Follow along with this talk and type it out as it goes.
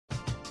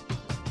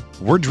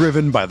We're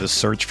driven by the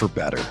search for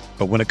better.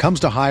 But when it comes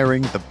to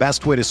hiring, the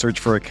best way to search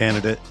for a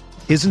candidate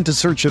isn't to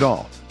search at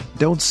all.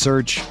 Don't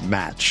search,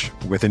 match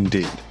with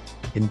Indeed.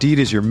 Indeed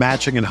is your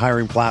matching and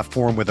hiring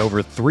platform with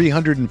over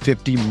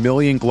 350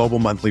 million global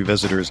monthly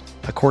visitors,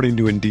 according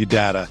to Indeed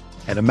data,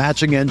 and a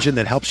matching engine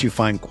that helps you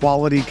find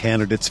quality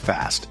candidates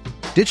fast.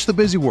 Ditch the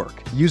busy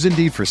work. Use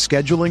Indeed for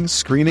scheduling,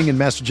 screening, and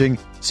messaging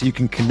so you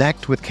can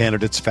connect with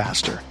candidates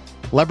faster.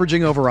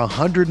 Leveraging over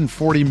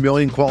 140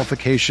 million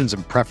qualifications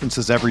and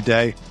preferences every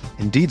day,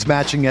 Indeed's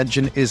matching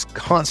engine is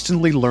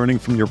constantly learning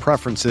from your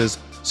preferences,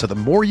 so the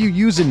more you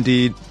use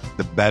Indeed,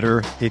 the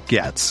better it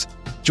gets.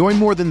 Join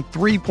more than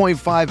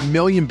 3.5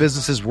 million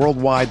businesses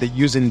worldwide that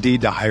use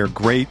Indeed to hire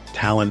great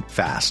talent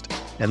fast.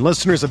 And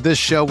listeners of this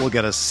show will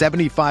get a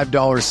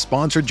 $75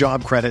 sponsored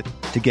job credit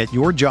to get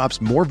your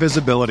jobs more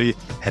visibility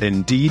at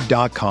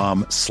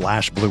Indeed.com/Blue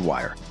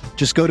Wire.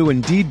 Just go to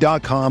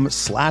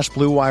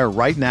Indeed.com/Blue Wire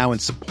right now and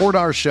support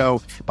our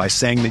show by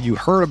saying that you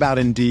heard about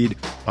Indeed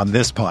on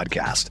this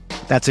podcast.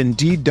 That's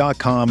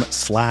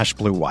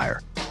Indeed.com/Blue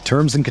Wire.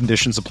 Terms and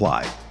conditions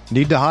apply.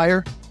 Need to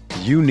hire?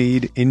 You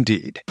need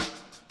Indeed.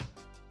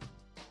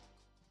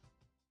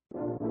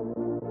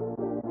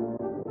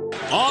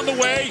 On the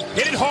way,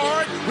 hit it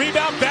hard,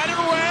 rebound, batted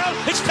around,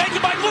 it's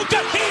taken by Luka,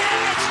 he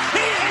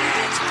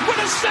hits, with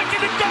a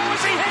second to go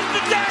as he hits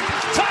the deck,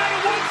 tie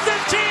at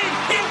 115,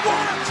 it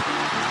worked,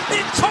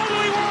 it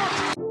totally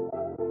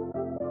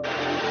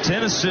worked.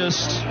 10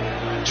 assists,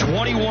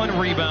 21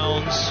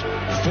 rebounds,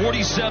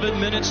 47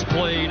 minutes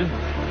played, and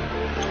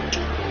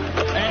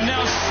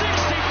now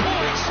 60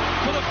 points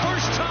for the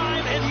first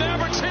time in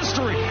Mavericks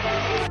history.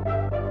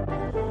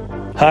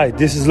 Hi,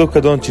 this is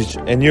Luka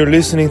Doncic, and you're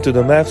listening to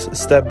the Mavs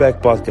Step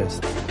Back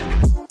Podcast.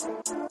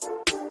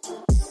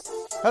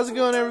 How's it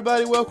going,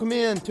 everybody? Welcome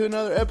in to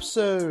another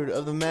episode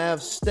of the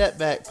Mavs Step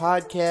Back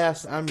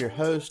Podcast. I'm your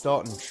host,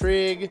 Dalton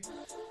Trigg.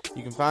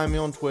 You can find me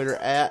on Twitter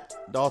at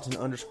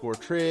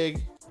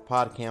Dalton_Trigg,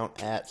 pod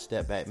account at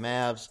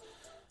StepBackMavs.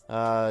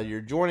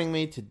 You're joining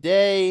me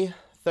today,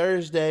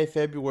 Thursday,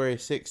 February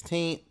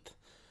 16th,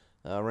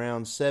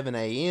 around 7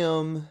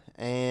 a.m.,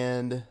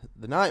 and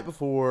the night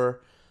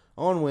before,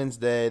 on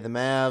Wednesday, the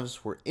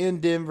Mavs were in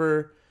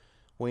Denver.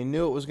 We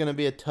knew it was going to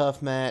be a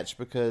tough match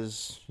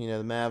because, the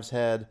Mavs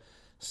had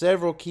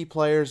several key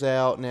players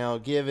out. Now,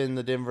 given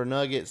the Denver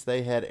Nuggets,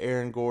 they had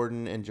Aaron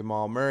Gordon and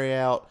Jamal Murray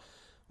out.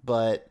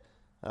 But,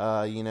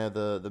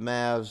 the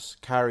Mavs,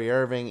 Kyrie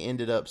Irving,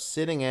 ended up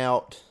sitting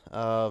out.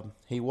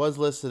 He was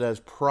listed as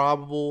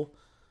probable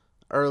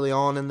early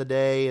on in the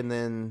day, and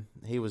then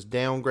he was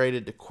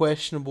downgraded to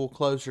questionable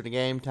closer to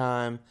game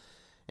time.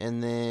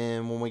 And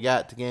then when we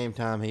got to game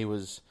time,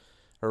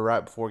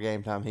 right before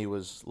game time, he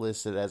was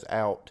listed as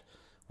out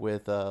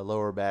with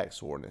lower back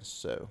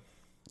soreness,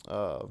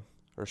 or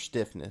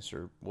stiffness,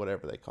 or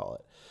whatever they call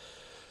it.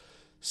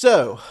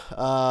 So,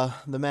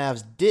 the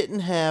Mavs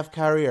didn't have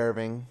Kyrie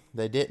Irving.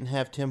 They didn't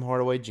have Tim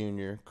Hardaway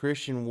Jr.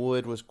 Christian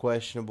Wood was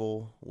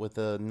questionable with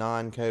a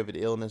non-COVID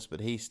illness, but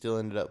he still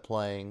ended up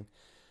playing.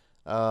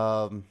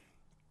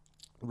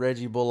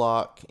 Reggie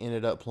Bullock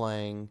ended up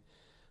playing,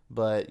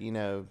 but,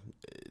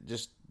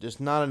 just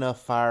not enough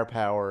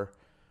firepower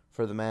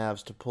for the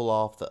Mavs to pull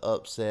off the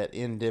upset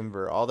in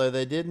Denver, although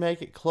they did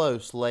make it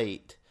close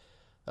late.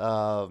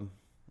 But,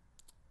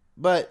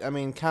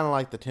 kind of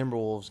like the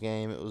Timberwolves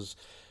game,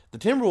 the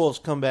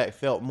Timberwolves comeback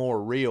felt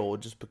more real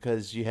just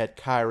because you had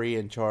Kyrie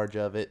in charge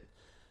of it.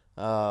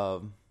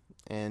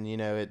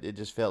 It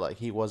just felt like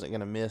he wasn't going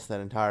to miss that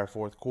entire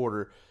fourth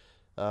quarter.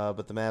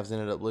 But the Mavs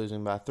ended up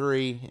losing by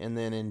 3. And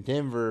then in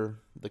Denver,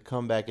 the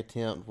comeback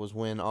attempt was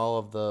when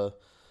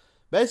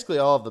basically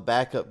all of the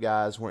backup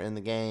guys were in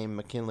the game.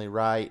 McKinley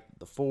Wright,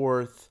 the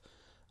fourth.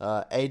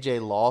 A.J.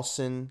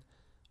 Lawson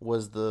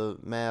was the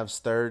Mavs'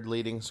 third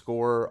leading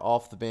scorer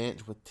off the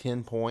bench with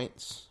 10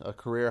 points, a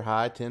career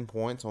high 10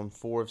 points on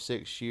 4 of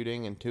 6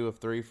 shooting and 2 of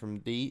 3 from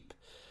deep.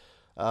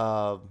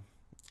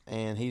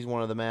 And he's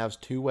one of the Mavs'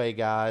 two-way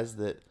guys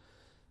that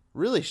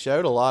really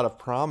showed a lot of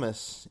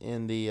promise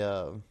in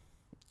the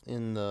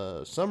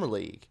summer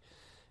league.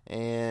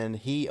 And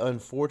he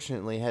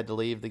unfortunately had to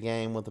leave the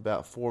game with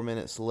about 4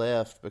 minutes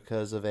left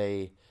because of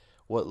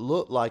what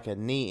looked like a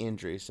knee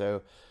injury.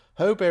 So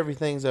hope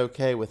everything's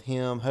okay with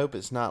him. Hope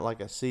it's not like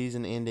a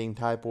season-ending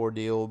type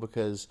ordeal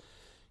because,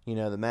 the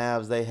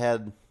Mavs, they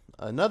had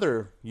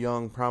another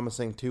young,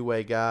 promising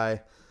two-way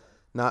guy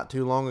not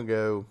too long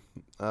ago,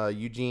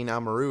 Eugene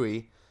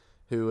Amarui,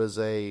 who was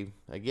a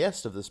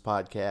guest of this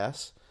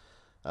podcast.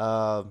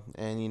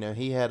 And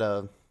he had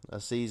a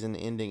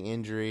season-ending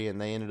injury, and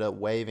they ended up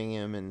waiving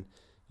him, and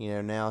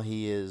now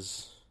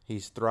he's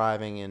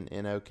thriving in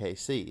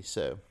OKC.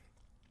 So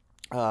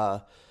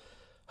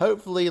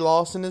hopefully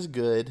Lawson is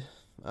good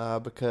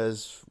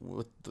because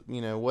with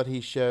what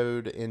he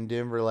showed in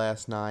Denver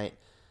last night,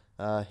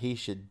 he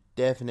should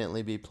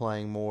definitely be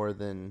playing more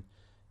than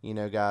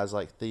guys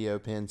like Theo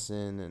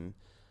Pinson. And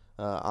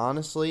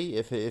honestly,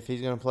 if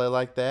he's going to play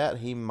like that,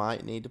 he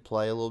might need to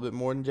play a little bit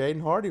more than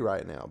Jaden Hardy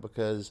right now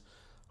because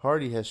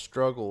Hardy has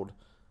struggled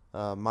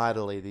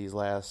mightily these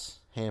last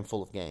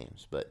handful of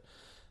games. But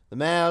The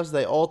Mavs,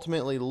 they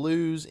ultimately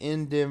lose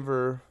in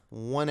Denver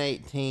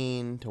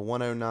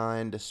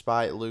 118-109,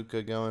 despite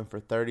Luka going for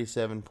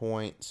 37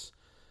 points,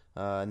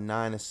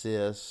 9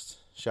 assists,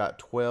 shot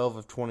 12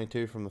 of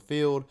 22 from the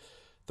field,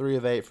 3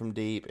 of 8 from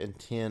deep, and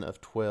 10 of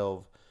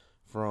 12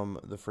 from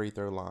the free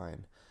throw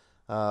line.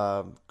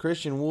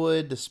 Christian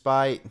Wood,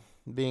 despite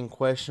being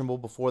questionable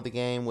before the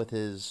game with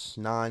his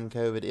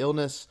non-COVID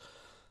illness,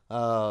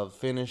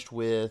 finished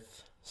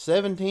with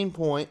 17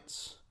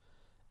 points,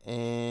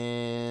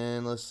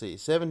 and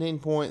 17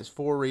 points,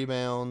 4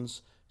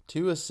 rebounds,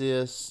 2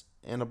 assists,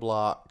 and a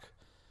block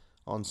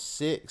on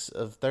 6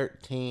 of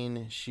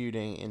 13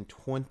 shooting in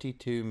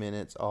 22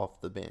 minutes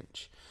off the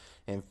bench.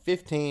 And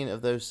 15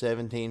 of those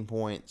 17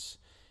 points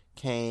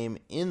came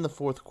in the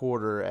fourth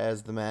quarter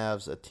as the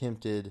Mavs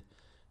attempted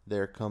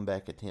their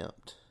comeback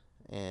attempt,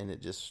 and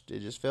it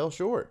just fell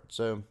short.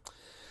 So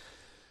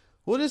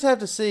we'll just have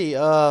to see.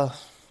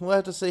 We'll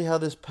have to see how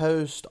this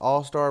post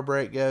All-Star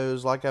break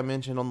goes. Like I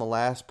mentioned on the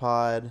last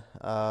pod,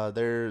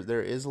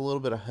 there is a little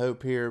bit of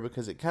hope here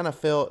because it kind of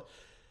felt.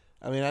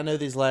 I mean, I know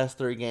these last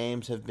 3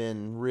 games have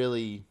been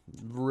really,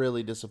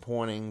 really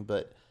disappointing,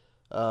 but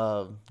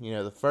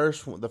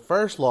the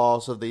first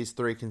loss of these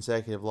 3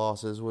 consecutive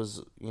losses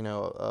was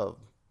was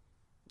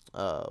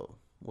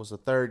the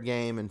third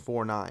game in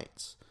 4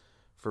 nights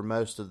for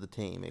most of the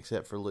team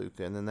except for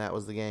Luka, and then that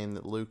was the game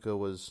that Luka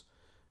was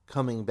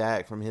coming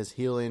back from his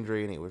heel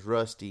injury and he was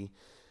rusty.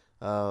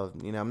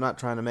 I'm not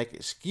trying to make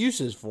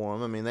excuses for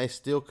him. I mean, they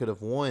still could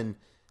have won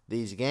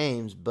these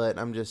games, but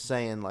I'm just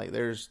saying, like,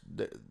 there's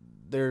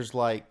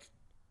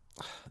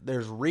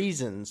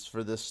reasons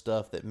for this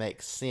stuff that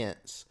makes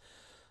sense.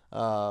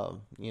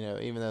 Even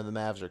though the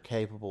Mavs are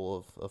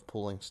capable of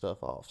pulling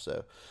stuff off.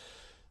 So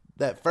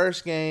that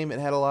first game, it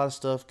had a lot of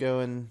stuff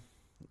going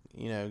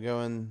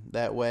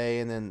that way.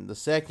 And then the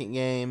second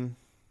game,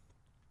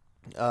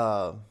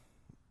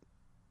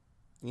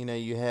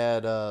 you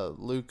had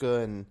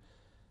Luka and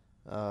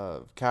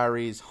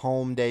Kyrie's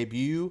home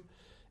debut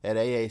at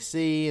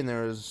AAC, and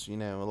there was,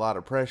 a lot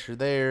of pressure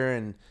there,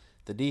 and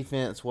the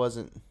defense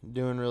wasn't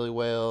doing really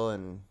well,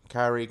 and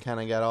Kyrie kind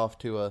of got off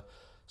to a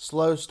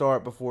slow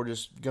start before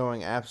just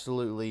going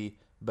absolutely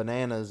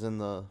bananas in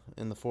the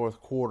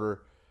fourth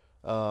quarter.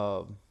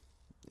 It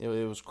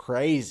was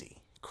crazy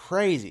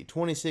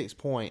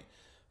 26-point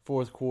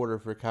fourth quarter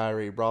for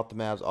Kyrie, brought the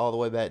Mavs all the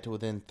way back to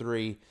within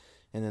 3,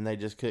 and then they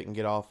just couldn't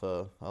get off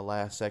a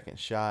last second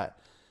shot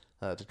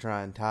to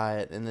try and tie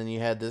it. And then you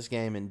had this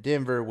game in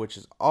Denver, which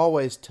is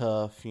always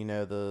tough.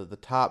 The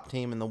top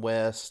team in the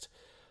West,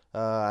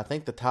 I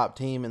think the top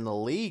team in the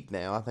league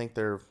now. I think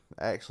they're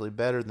actually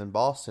better than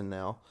Boston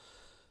now.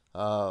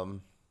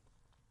 And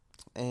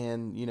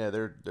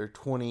they're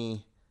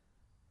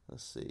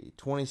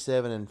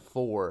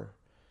 27-4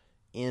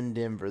 in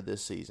Denver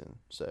this season.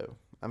 So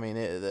I mean,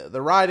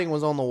 the writing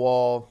was on the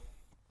wall.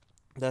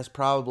 That's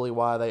probably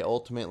why they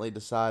ultimately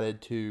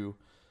decided to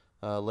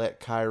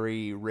let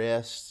Kyrie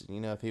rest.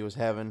 If he was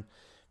having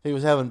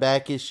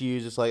back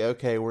issues, it's like,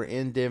 okay, we're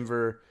in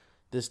Denver.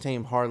 This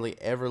team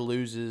hardly ever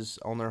loses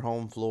on their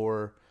home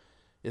floor.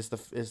 It's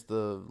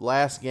the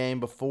last game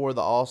before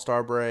the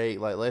All-Star break.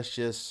 Like, let's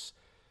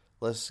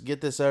get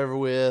this over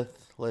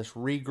with. Let's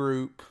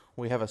regroup.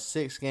 We have a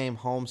 6-game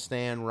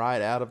homestand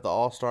right out of the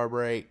All-Star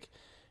break.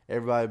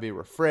 Everybody will be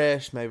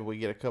refreshed. Maybe we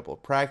get a couple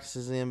of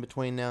practices in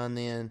between now and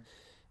then,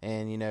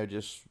 and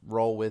just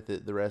roll with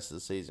it the rest of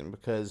the season,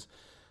 because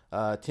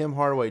Tim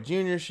Hardaway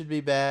Jr. should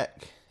be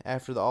back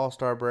after the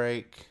All-Star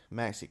break.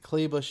 Maxi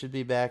Kleber should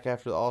be back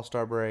after the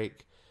All-Star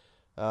break.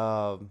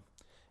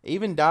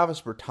 Even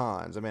Davis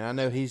Bertans. I mean, I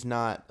know he's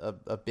not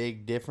a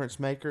big difference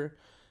maker,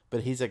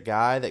 but he's a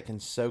guy that can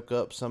soak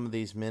up some of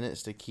these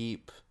minutes to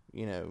keep,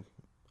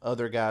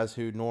 other guys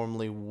who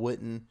normally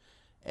wouldn't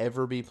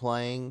ever be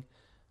playing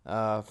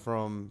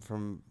from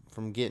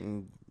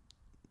getting,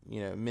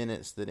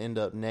 minutes that end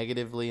up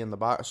negatively in the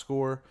box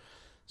score.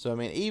 So, I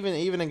mean,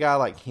 even a guy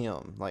like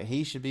him, like,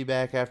 he should be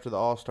back after the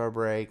All-Star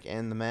break,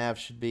 and the Mavs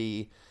should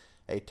be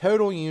a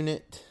total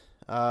unit.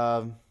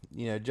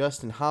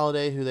 Justin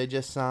Holiday, who they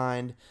just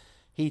signed,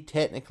 he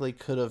technically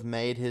could have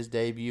made his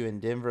debut in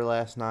Denver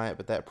last night,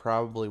 but that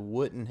probably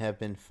wouldn't have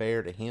been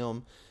fair to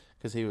him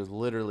because he was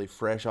literally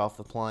fresh off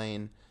the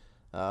plane,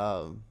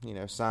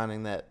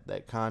 signing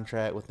that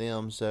contract with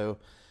them. So,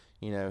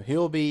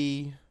 he'll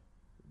be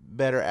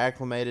better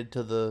acclimated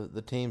to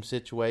the team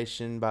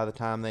situation by the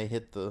time they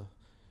hit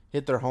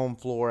their home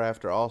floor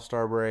after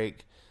All-Star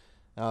break.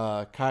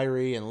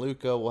 Kyrie and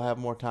Luka will have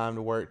more time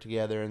to work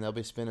together, and they'll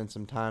be spending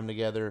some time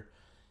together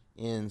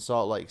in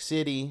Salt Lake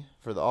City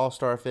for the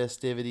All-Star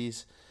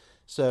festivities.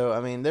 So, I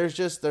mean,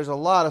 there's a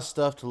lot of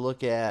stuff to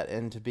look at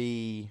and to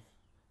be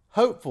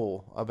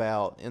hopeful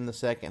about in the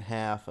second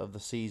half of the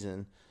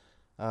season,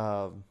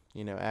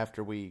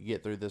 after we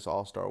get through this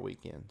All-Star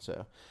weekend.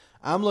 So,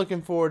 I'm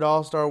looking forward to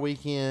All-Star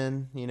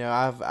weekend.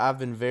 I've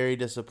been very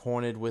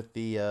disappointed with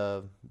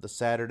the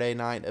Saturday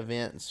night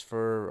events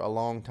for a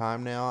long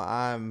time now.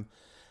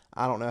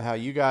 I don't know how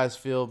you guys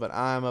feel, but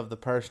I'm of the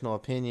personal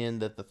opinion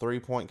that the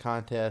 3-point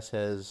contest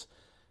has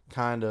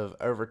kind of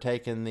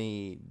overtaken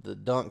the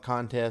dunk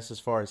contest as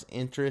far as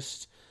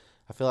interest.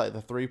 I feel like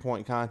the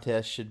 3-point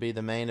contest should be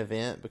the main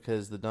event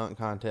because the dunk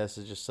contest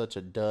is just such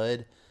a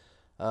dud.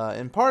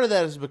 And part of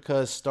that is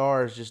because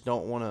stars just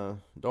don't want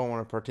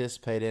to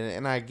participate in it,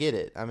 and I get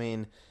it. I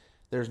mean,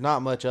 there's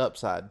not much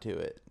upside to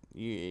it.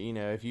 You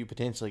know, if you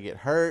potentially get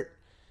hurt,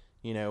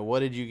 you know, what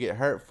did you get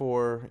hurt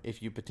for?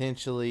 If you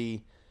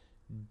potentially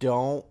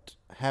don't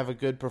have a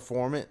good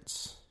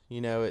performance,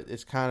 you know,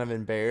 it's kind of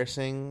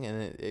embarrassing,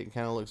 and it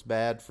kind of looks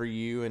bad for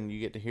you, and you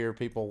get to hear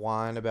people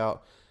whine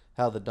about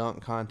how the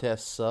dunk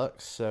contest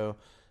sucks. So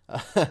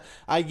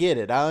I get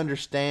it. I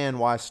understand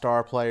why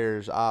star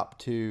players opt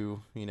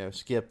to, you know,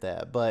 skip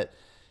that. But,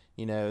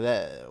 you know,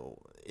 that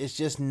it's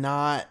just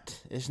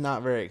not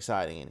very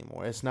exciting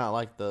anymore. It's not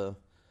like the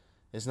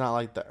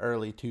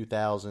early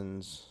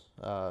 2000s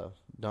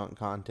dunk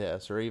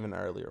contests or even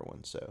earlier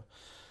ones. So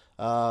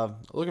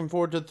looking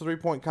forward to the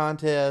 3-point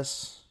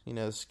contest. You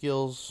know, the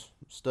skills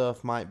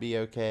stuff might be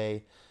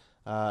okay.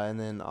 And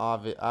then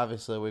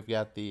obviously we've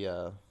got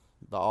the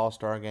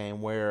All-Star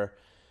game where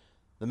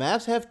the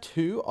Mavs have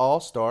 2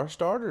 All-Star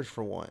starters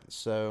for once.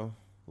 So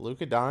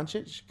Luka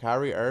Doncic,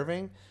 Kyrie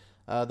Irving,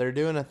 they're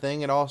doing a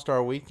thing at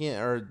All-Star weekend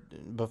or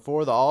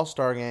before the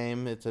All-Star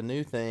game. It's a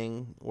new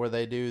thing where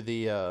they do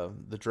the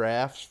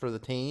drafts for the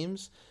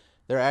teams.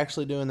 They're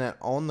actually doing that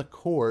on the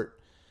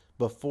court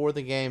before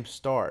the game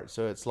starts.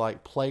 So it's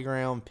like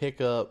playground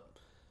pickup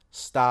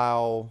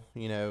style,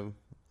 you know,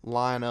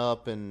 line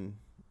up and.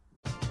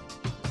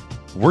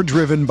 We're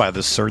driven by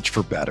the search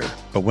for better.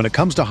 But when it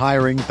comes to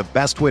hiring, the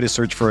best way to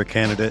search for a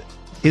candidate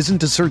isn't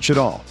to search at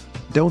all.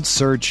 Don't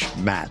search,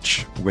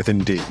 match with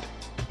Indeed.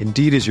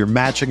 Indeed is your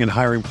matching and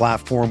hiring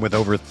platform with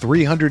over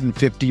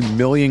 350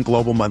 million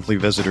global monthly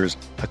visitors,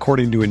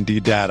 according to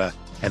Indeed data,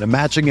 and a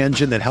matching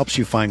engine that helps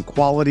you find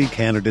quality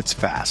candidates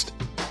fast.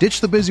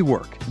 Ditch the busy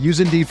work. Use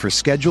Indeed for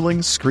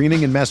scheduling,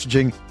 screening, and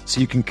messaging so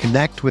you can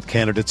connect with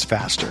candidates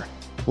faster.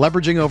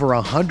 Leveraging over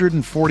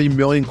 140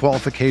 million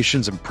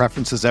qualifications and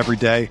preferences every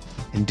day,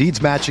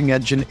 Indeed's matching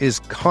engine is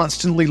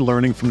constantly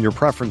learning from your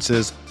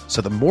preferences,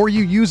 so the more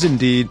you use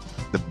Indeed,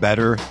 the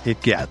better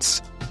it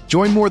gets.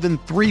 Join more than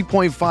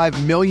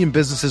 3.5 million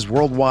businesses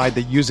worldwide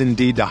that use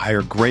Indeed to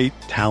hire great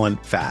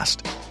talent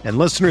fast. And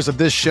listeners of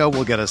this show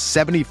will get a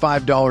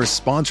 $75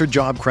 sponsored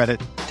job credit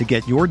to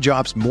get your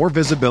jobs more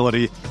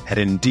visibility at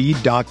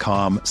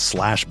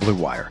Indeed.com/Blue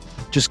Wire.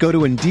 Just go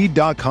to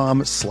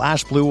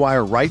Indeed.com/Blue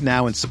Wire right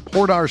now and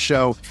support our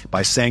show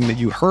by saying that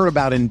you heard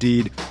about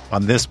Indeed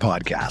on this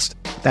podcast.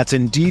 That's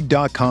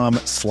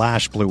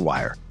Indeed.com/Blue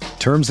Wire.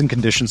 Terms and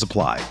conditions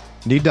apply.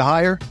 Need to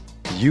hire?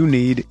 You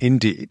need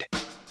Indeed.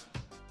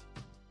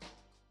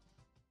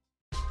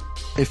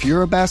 If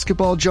you're a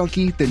basketball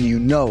junkie, then you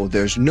know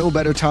there's no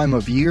better time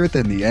of year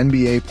than the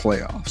NBA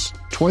playoffs.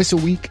 Twice a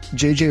week,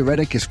 JJ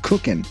Redick is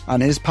cooking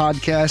on his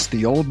podcast,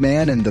 The Old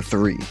Man and the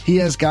Three. He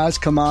has guys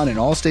come on in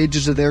all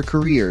stages of their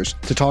careers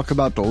to talk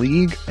about the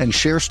league and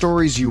share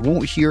stories you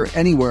won't hear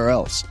anywhere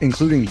else,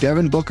 including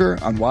Devin Booker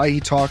on why he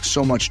talks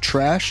so much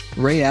trash,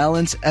 Ray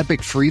Allen's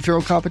epic free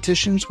throw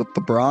competitions with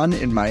LeBron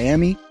in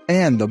Miami,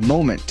 and the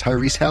moment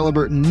Tyrese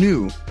Halliburton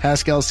knew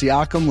Pascal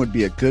Siakam would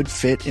be a good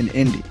fit in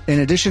Indy. In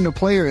addition to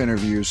player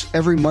interviews,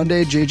 every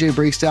Monday JJ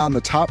breaks down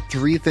the top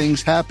 3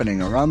 things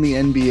happening around the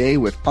NBA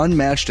with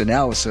unmatched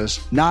analysis,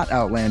 not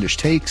outlandish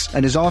takes,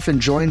 and is often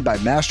joined by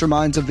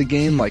masterminds of the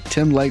game like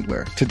Tim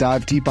Legler to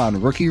dive deep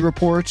on rookie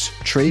reports,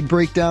 trade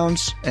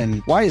breakdowns,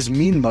 and why is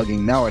mean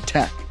mugging now a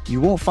tech? You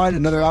won't find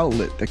another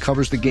outlet that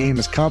covers the game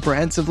as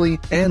comprehensively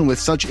and with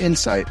such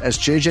insight as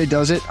JJ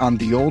does it on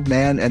The Old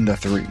Man and the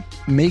Three.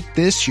 Make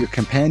this your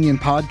companion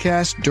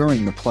podcast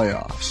during the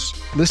playoffs.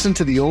 Listen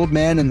to The Old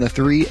Man and the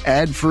Three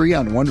ad-free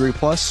on Wondery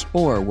Plus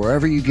or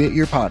wherever you get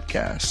your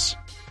podcasts.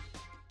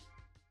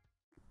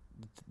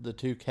 The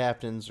 2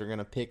 captains are going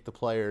to pick the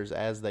players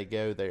as they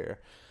go there.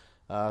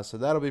 So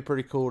that'll be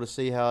pretty cool to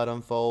see how it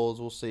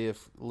unfolds. We'll see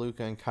if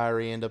Luka and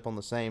Kyrie end up on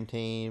the same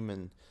team,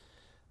 and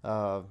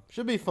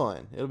should be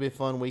fun. It'll be a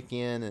fun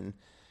weekend. And,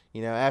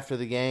 you know, after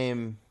the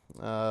game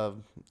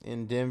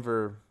in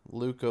Denver,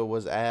 Luka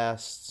was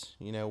asked,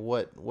 you know,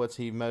 what's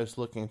he most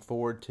looking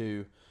forward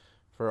to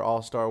for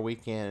All-Star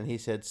Weekend, and he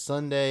said,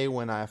 Sunday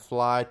when I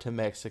fly to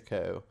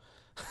Mexico.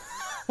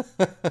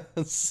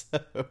 So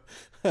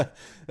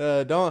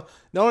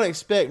don't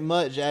expect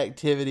much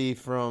activity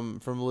from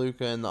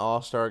Luka in the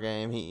All-Star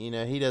game.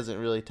 He doesn't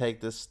really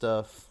take this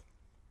stuff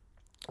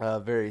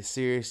very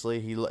seriously.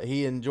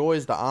 He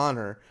enjoys the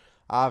honor,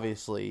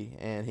 obviously,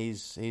 and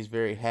he's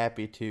very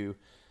happy to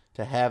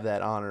have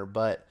that honor.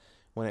 But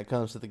when it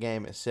comes to the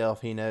game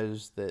itself, he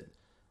knows that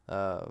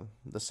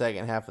the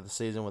second half of the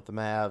season with the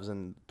Mavs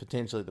and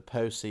potentially the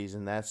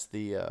postseason, that's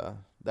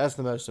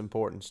the most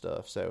important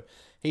stuff. So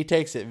he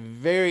takes it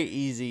very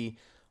easy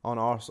on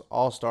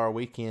All-Star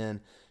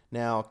Weekend.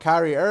 Now,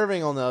 Kyrie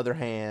Irving, on the other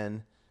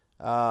hand,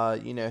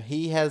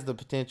 he has the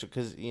potential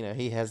because,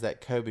 he has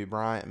that Kobe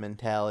Bryant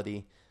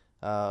mentality.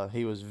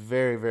 He was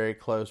very, very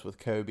close with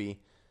Kobe.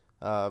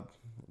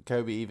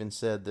 Kobe even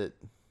said that,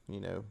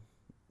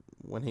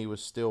 when he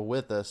was still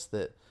with us,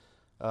 that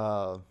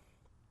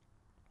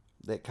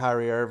that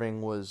Kyrie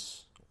Irving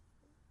was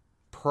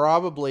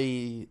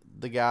probably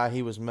the guy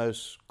he was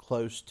most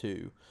close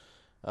to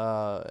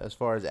as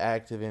far as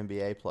active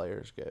NBA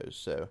players goes.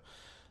 So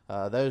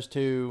those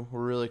two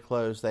were really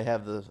close. They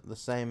have the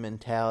same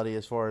mentality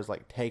as far as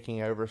like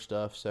taking over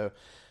stuff. So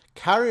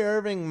Kyrie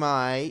Irving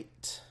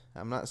might,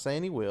 I'm not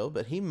saying he will,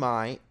 but he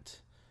might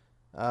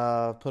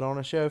put on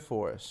a show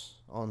for us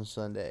on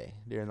Sunday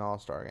during the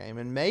All-Star game.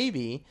 And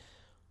maybe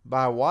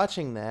by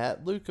watching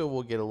that, Luka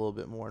will get a little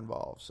bit more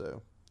involved.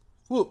 So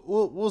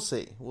we'll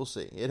see. We'll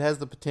see. It has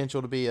the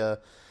potential to be a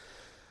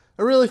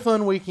really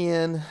fun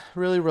weekend,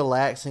 really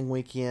relaxing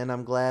weekend.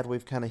 I'm glad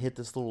we've kind of hit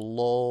this little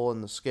lull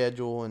in the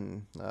schedule,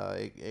 and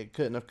it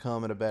couldn't have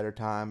come at a better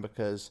time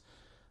because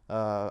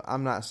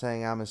I'm not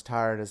saying I'm as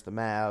tired as the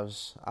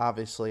Mavs.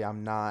 Obviously,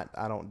 I'm not.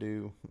 I don't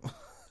do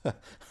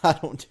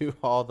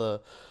all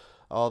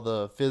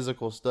the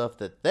physical stuff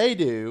that they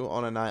do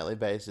on a nightly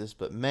basis.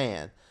 But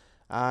man,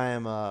 I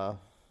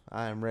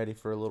am ready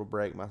for a little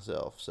break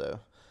myself. So,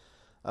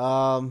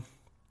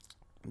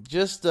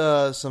 just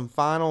some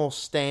final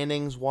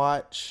standings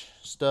watch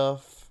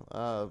stuff.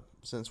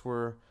 Since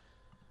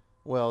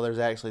there's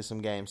actually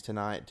some games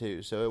tonight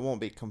too, so it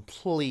won't be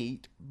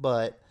complete.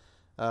 But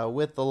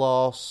with the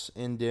loss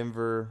in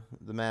Denver,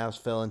 the Mavs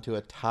fell into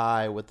a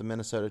tie with the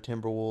Minnesota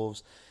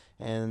Timberwolves,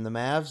 and the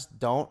Mavs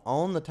don't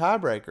own the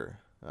tiebreaker.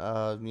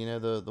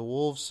 The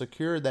Wolves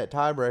secured that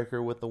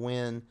tiebreaker with the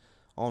win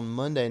on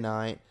Monday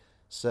night.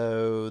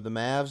 So the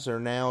Mavs are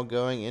now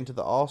going into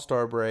the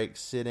All-Star break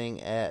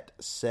sitting at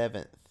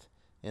 7th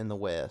in the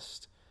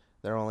West.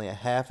 They're only a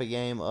half a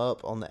game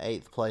up on the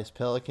 8th place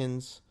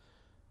Pelicans.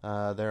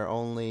 They're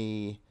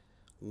only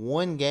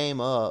one game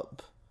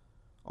up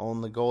on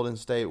the Golden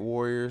State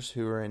Warriors,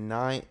 who are in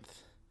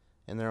 9th.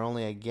 And they're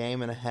only a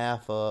game and a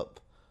half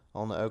up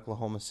on the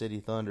Oklahoma City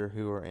Thunder,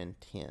 who are in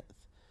 10th.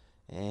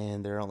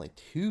 And they're only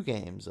 2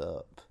 games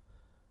up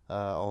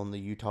on the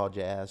Utah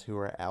Jazz, who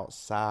are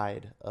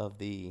outside of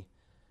the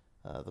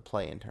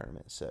play-in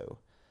tournament. So,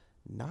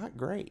 not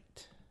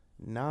great.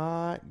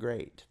 Not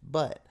great.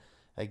 But,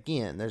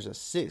 again, there's a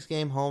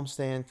 6-game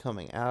homestand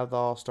coming out of the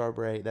All-Star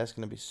break. That's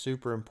going to be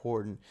super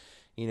important.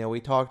 You know,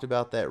 we talked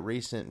about that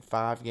recent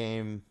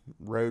 5-game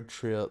road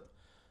trip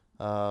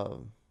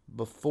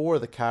before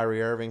the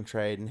Kyrie Irving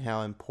trade and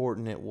how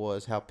important it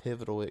was, how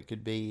pivotal it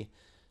could be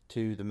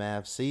to the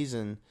Mavs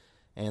season.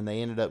 And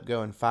they ended up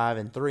going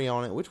 5-3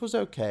 on it, which was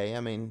okay. I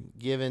mean,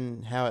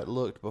 given how it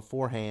looked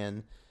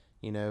beforehand,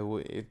 you know,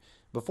 if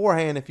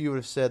you would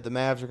have said the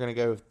Mavs are going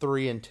to go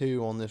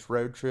 3-2 on this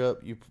road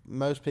trip,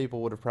 most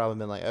people would have probably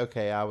been like,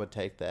 okay, I would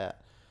take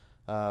that,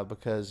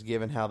 because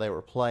given how they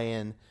were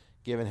playing,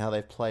 given how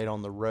they've played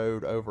on the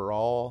road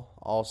overall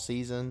all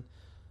season,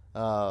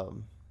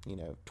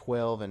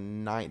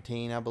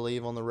 12-19, I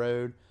believe, on the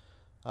road.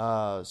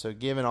 So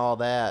given all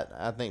that,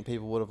 I think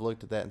people would have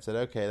looked at that and said,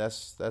 okay,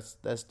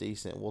 that's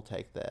decent. We'll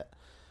take that.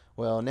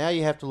 Well, now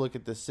you have to look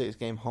at the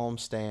 6-game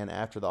homestand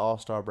after the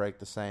All-Star break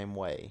the same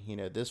way. You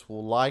know, this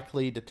will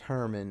likely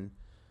determine,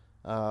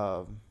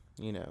 how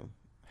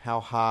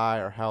high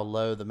or how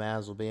low the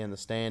Mavs will be in the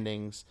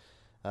standings,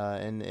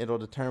 and it'll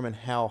determine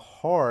how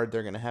hard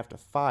they're going to have to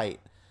fight,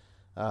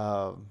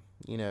 for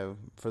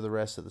the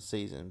rest of the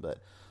season. But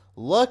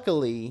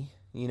luckily,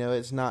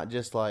 it's not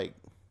just like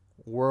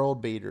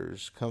world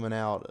beaters coming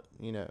out,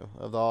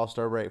 of the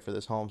All-Star break for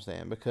this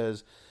homestand,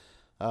 because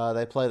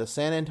they play the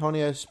San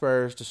Antonio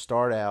Spurs to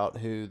start out,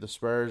 who the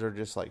Spurs are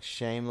just like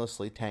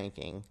shamelessly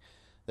tanking.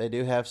 They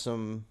do have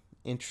some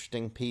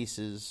interesting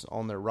pieces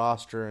on their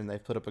roster, and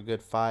they've put up a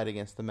good fight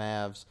against the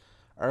Mavs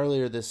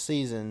earlier this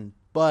season,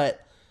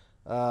 but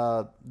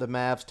the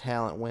Mavs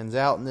talent wins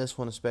out in this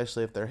one,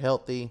 especially if they're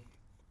healthy.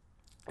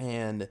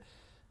 And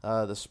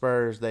the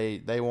Spurs,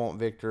 they want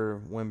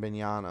Victor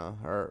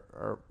Wembanyama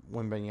or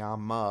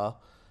Wembanyama,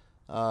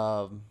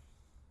 and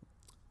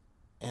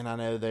I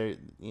know they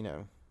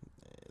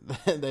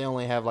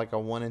only have like a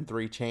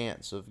 1-in-3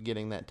 chance of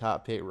getting that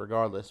top pick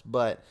regardless,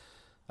 but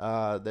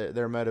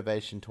their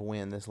motivation to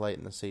win this late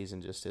in the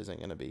season just isn't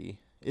going to be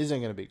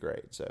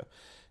great. So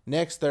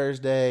next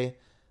Thursday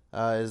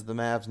is the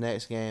Mavs'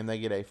 next game. They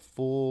get a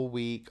full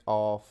week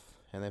off,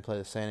 and they play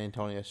the San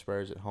Antonio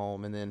Spurs at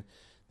home, and then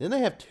they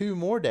have 2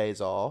 more days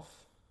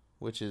off,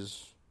 which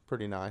is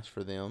pretty nice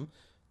for them.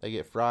 They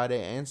get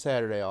Friday and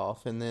Saturday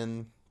off, and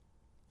then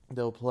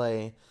they'll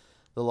play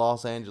the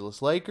Los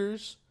Angeles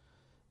Lakers,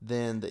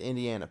 then the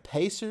Indiana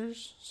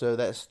Pacers. So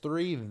that's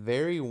 3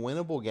 very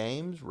winnable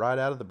games right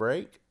out of the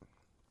break.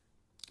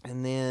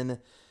 And then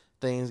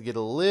things get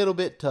a little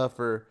bit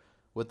tougher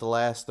with the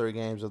last 3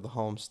 games of the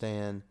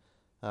homestand.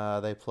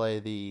 They play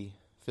the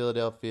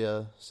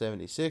Philadelphia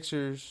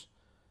 76ers,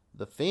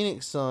 the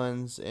Phoenix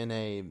Suns in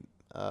a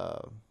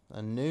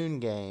noon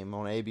game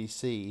on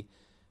ABC.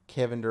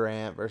 Kevin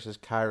Durant versus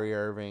Kyrie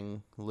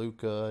Irving,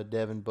 Luka,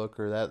 Devin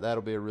Booker.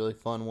 That'll be a really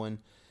fun one.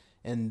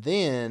 And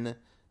then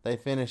they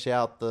finish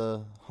out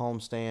the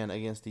homestand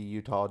against the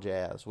Utah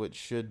Jazz, which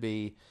should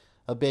be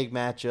a big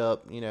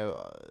matchup.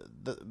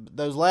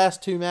 Those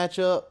last 2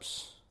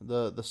 matchups,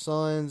 the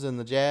Suns and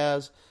the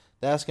Jazz,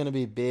 that's going to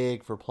be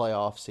big for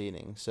playoff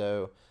seeding.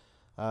 So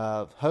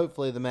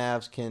hopefully the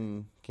Mavs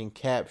can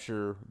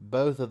capture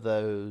both of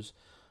those.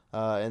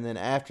 And then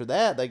after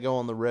that, they go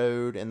on the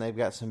road, and they've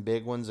got some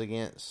big ones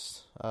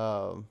against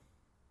the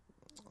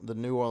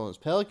New Orleans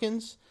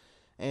Pelicans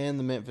and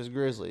the Memphis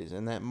Grizzlies.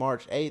 And that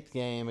March 8th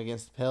game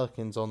against the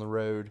Pelicans on the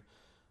road,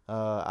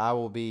 I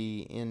will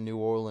be in New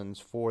Orleans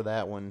for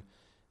that one.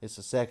 It's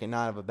the second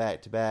night of a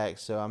back-to-back,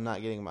 so I'm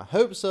not getting my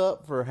hopes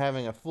up for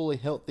having a fully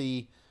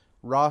healthy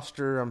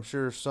roster. I'm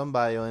sure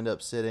somebody will end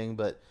up sitting,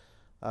 but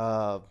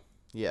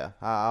yeah,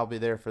 I'll be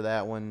there for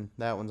that one.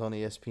 That one's on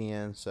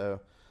ESPN,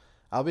 so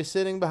I'll be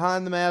sitting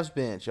behind the Mavs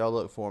bench. Y'all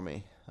look for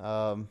me.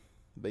 But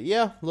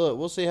yeah, look,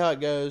 we'll see how it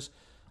goes.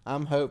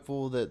 I'm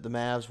hopeful that the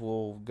Mavs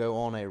will go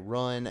on a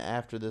run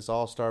after this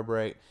All-Star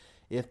break.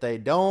 If they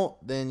don't,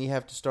 then you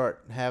have to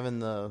start having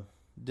the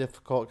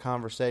difficult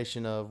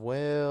conversation of,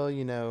 well,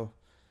 you know,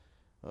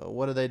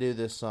 what do they do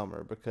this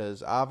summer?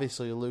 Because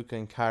obviously Luka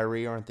and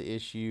Kyrie aren't the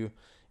issue.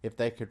 If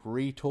they could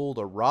retool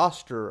the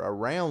roster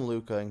around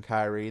Luka and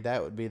Kyrie,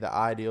 that would be the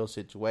ideal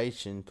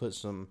situation. Put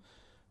some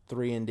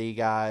 3-and-D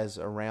guys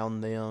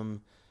around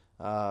them,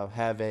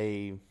 have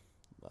a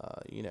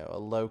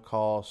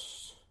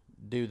low-cost,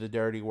 do the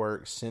dirty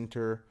work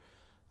center.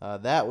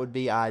 That would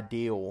be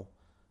ideal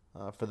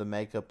for the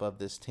makeup of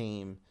this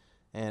team.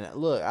 And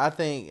look, I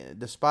think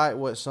despite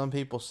what some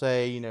people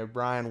say, you know,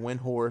 Brian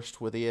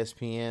Windhorst with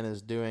ESPN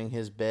is doing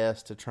his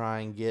best to try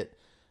and get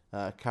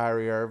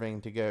Kyrie Irving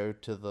to go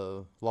to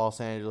the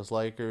Los Angeles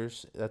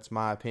Lakers. That's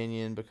my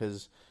opinion,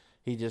 because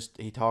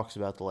he talks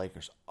about the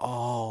Lakers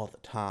all the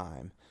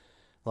time.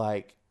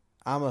 Like,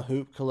 I'm a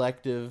Hoop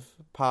Collective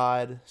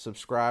pod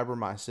subscriber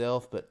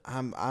myself, but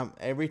I'm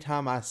every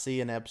time I see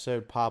an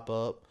episode pop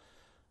up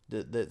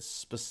that's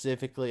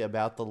specifically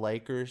about the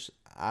Lakers,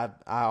 I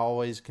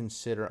always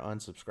consider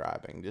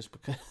unsubscribing, just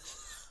because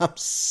I'm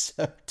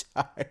so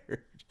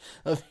tired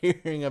of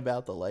hearing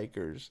about the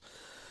Lakers.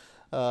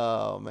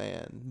 Oh,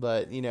 man.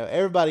 But, you know,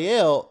 everybody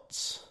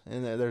else,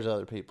 and there's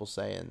other people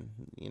saying,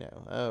 you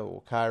know, oh,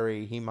 well,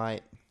 Kyrie, he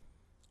might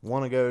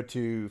want to go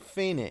to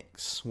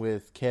Phoenix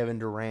with Kevin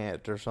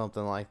Durant or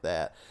something like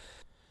that.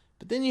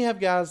 But then you have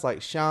guys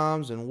like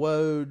Shams and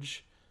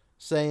Woj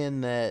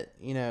saying that,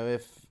 you know,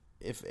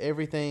 if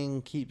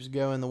everything keeps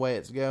going the way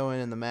it's going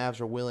and the Mavs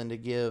are willing to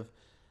give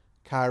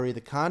Kyrie the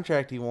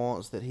contract he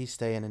wants, that he's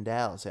staying in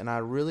Dallas. And I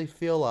really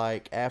feel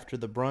like after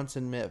the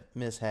Brunson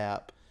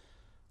mishap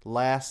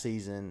last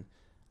season,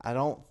 I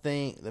don't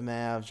think the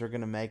Mavs are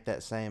going to make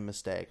that same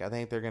mistake. I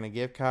think they're going to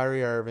give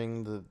Kyrie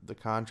Irving the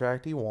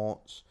contract he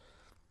wants,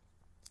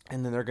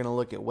 and then they're going to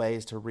look at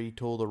ways to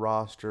retool the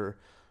roster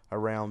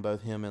around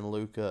both him and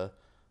Luka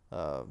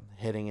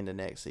heading into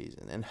next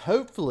season. And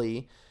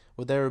hopefully,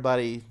 with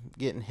everybody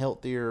getting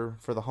healthier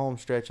for the home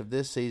stretch of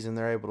this season,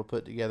 they're able to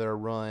put together a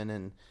run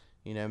and,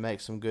 you know, make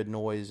some good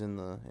noise in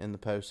the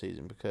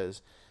postseason.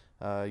 Because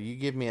you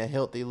give me a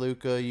healthy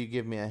Luka, you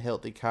give me a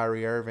healthy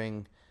Kyrie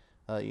Irving.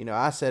 You know,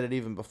 I said it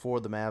even before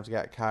the Mavs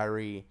got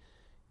Kyrie.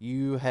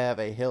 You have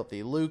a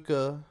healthy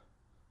Luka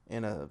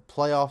in a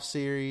playoff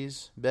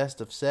series,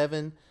 best of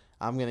 7.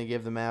 I'm going to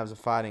give the Mavs a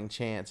fighting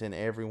chance in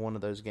every one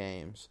of those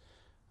games.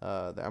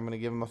 I'm going to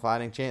give them a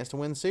fighting chance to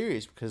win the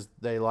series because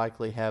they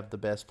likely have the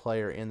best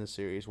player in the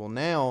series. Well,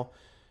 now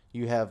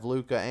you have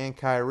Luka and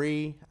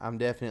Kyrie. I'm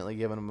definitely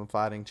giving them a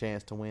fighting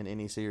chance to win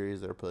any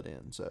series they're put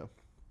in. So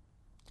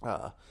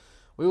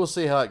we will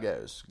see how it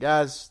goes.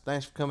 Guys,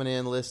 thanks for coming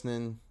in,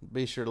 listening.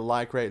 Be sure to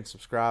like, rate, and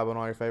subscribe on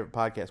all your favorite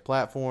podcast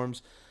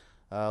platforms.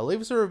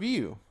 Leave us a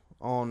review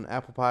on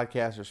Apple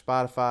Podcasts or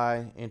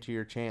Spotify. Enter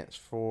your chance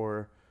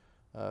for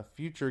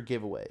future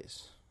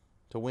giveaways.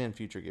 To win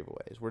future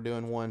giveaways. We're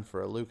doing one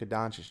for a Luka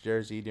Doncic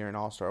jersey during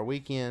All-Star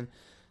Weekend,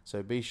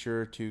 so be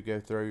sure to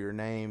go throw your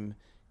name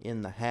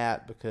in the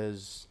hat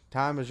because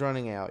time is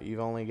running out.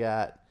 You've only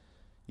got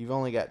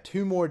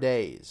 2 more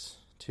days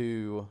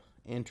to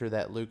enter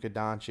that Luka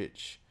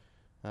Doncic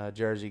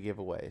jersey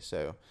giveaway.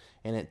 So,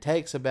 and it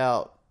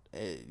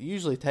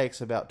usually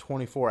takes about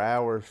 24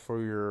 hours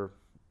for your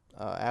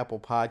Apple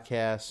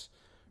Podcasts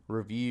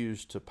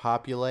reviews to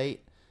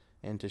populate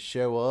and to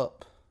show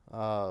up.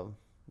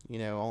 You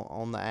know,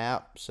 on the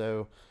app.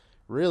 So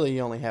really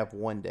you only have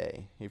 1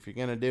 day. If you're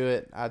going to do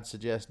it, I'd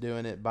suggest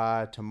doing it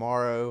by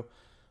tomorrow,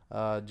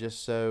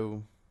 just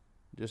so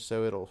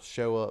it'll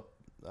show up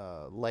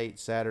late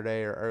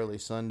Saturday or early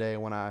Sunday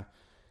when I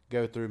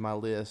go through my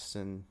lists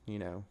and, you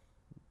know,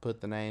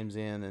 put the names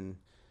in and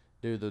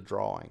do the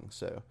drawing.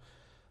 So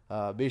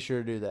be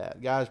sure to do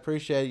that. Guys,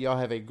 appreciate it. Y'all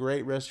have a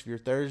great rest of your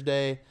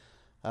Thursday.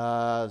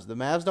 The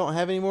Mavs don't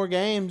have any more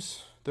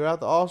games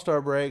throughout the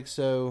All-Star break,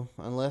 so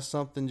unless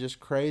something just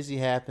crazy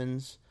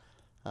happens,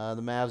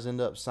 the Mavs end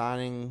up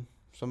signing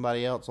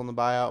somebody else on the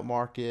buyout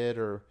market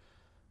or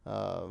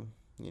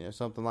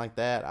something like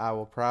that, I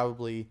will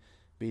probably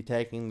be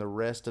taking the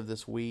rest of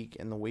this week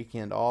and the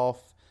weekend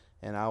off,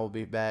 and I will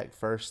be back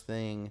first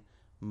thing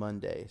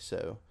Monday.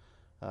 So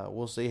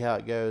we'll see how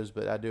it goes,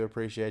 but I do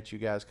appreciate you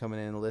guys coming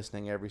in and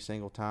listening every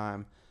single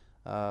time.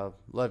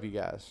 Love you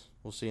guys.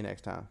 We'll see you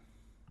next time.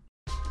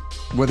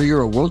 Whether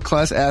you're a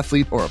world-class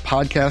athlete or a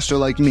podcaster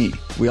like me,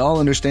 we all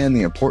understand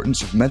the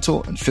importance of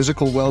mental and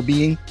physical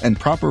well-being and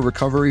proper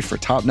recovery for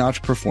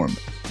top-notch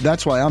performance.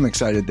 That's why I'm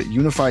excited that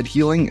Unified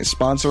Healing is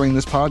sponsoring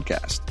this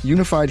podcast.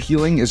 Unified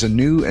Healing is a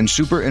new and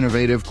super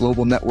innovative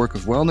global network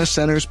of wellness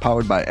centers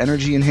powered by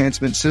Energy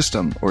Enhancement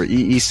System, or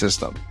EE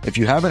System. If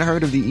you haven't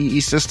heard of the EE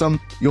System,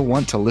 you'll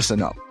want to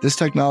listen up. This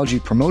technology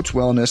promotes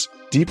wellness,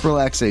 deep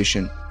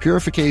relaxation,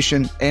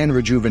 purification, and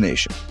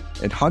rejuvenation.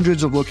 At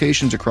hundreds of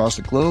locations across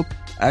the globe,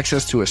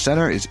 access to a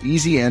center is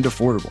easy and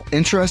affordable.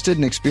 Interested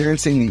in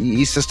experiencing the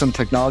EE System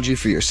technology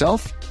for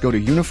yourself? Go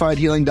to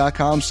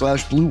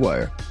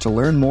unifiedhealing.com/bluewire to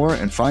learn more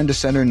and find a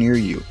center near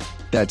you.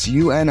 That's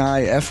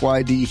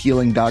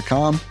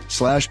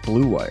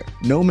unifydhealing.com/bluewire.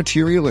 No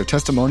material or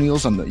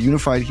testimonials on the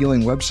Unified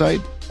Healing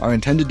website are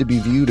intended to be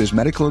viewed as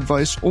medical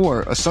advice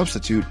or a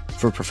substitute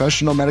for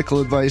professional medical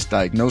advice,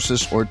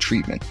 diagnosis, or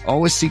treatment.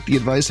 Always seek the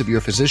advice of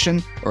your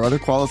physician or other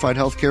qualified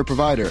healthcare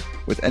provider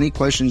with any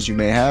questions you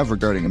may have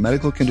regarding a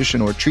medical condition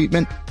or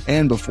treatment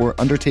and before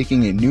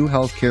undertaking a new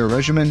healthcare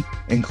regimen,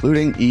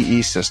 including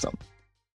EE System.